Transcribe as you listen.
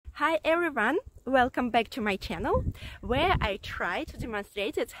Hi everyone, welcome back to my channel, where I try to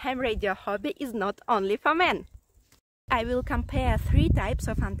demonstrate that ham radio hobby is not only for men. I will compare three types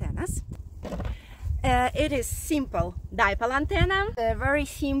of antennas. It is simple dipole antenna, a very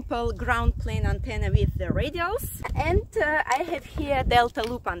simple ground plane antenna with the radials, and I have here delta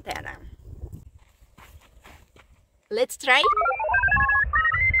loop antenna. Let's try.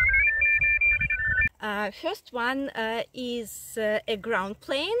 First one is a ground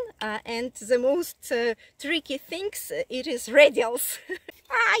plane, and the most tricky things, it is radials.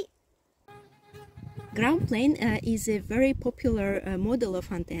 Hi! Ground plane is a very popular model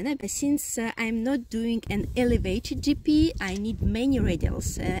of antenna. Since I'm not doing an elevated GP, I need many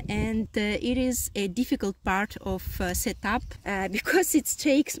radials, and it is a difficult part of setup because it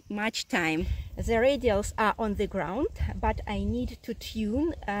takes much time. The radials are on the ground, but I need to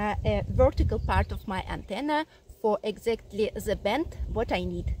tune a vertical part of my antenna for exactly the band what I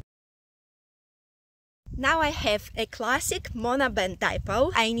need. Now I have a classic monoband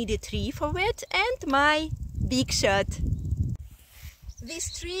dipole. I need a tree for it and my big shot.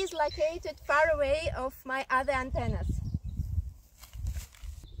 This tree is located far away of my other antennas.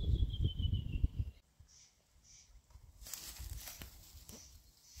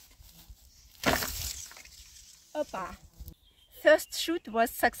 Opa! First shoot was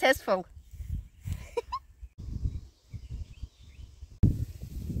successful.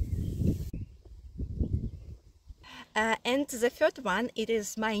 And the third one, it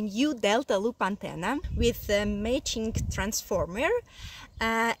is my new delta loop antenna with a matching transformer.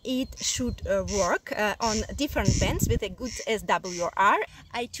 It should work on different bands with a good SWR.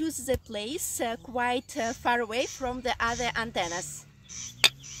 I choose the place quite far away from the other antennas.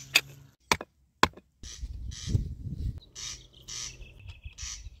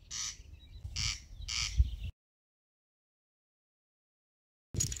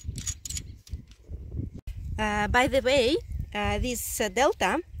 By the way, this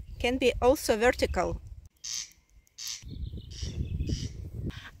delta can be also vertical.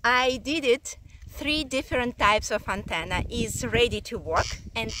 I did it. 3 different types of antenna is ready to work,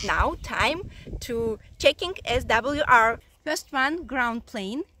 and now time to checking SWR. First one, ground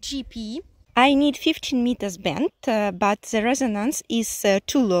plane, GP. I need 15 meters band, but the resonance is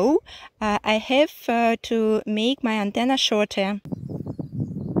too low. I have to make my antenna shorter.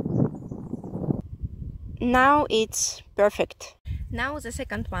 Now it's perfect. Now the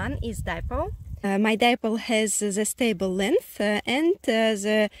second one is dipole. My dipole has the stable length and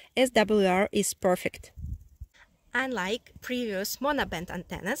the SWR is perfect. Unlike previous monoband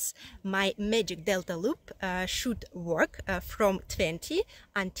antennas, my magic delta loop should work from 20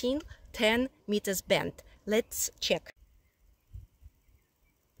 until 10 meters band. Let's check.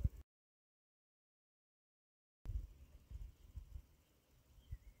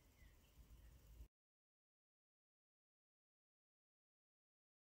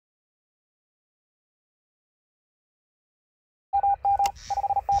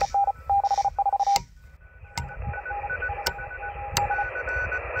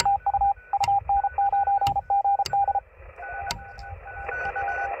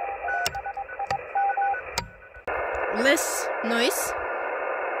 Less noise.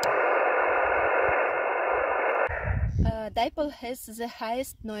 Dipole has the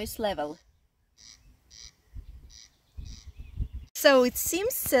highest noise level. So it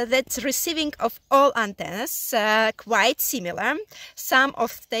seems that receiving of all antennas quite similar. Some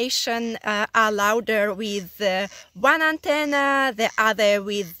of station are louder with one antenna, the other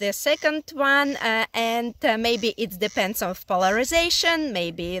with the second one, and maybe it depends on polarization,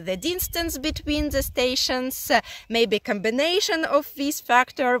 maybe the distance between the stations, maybe combination of this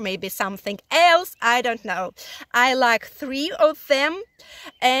factor, maybe something else, I don't know. I like 3 of them.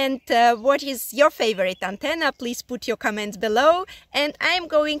 And what is your favorite antenna? Please put your comments below, and I'm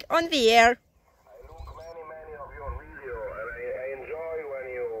going on the air. I look many of your videos, and I enjoy when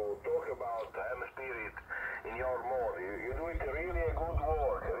you talk about ham spirit in your mode. You do it really good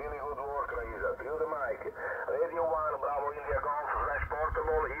work, Raisa. To you the mic. Radio 1, Bravo India Golf, Flash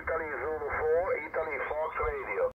Portable, Italy Zulu 4, Italy Fox Radio.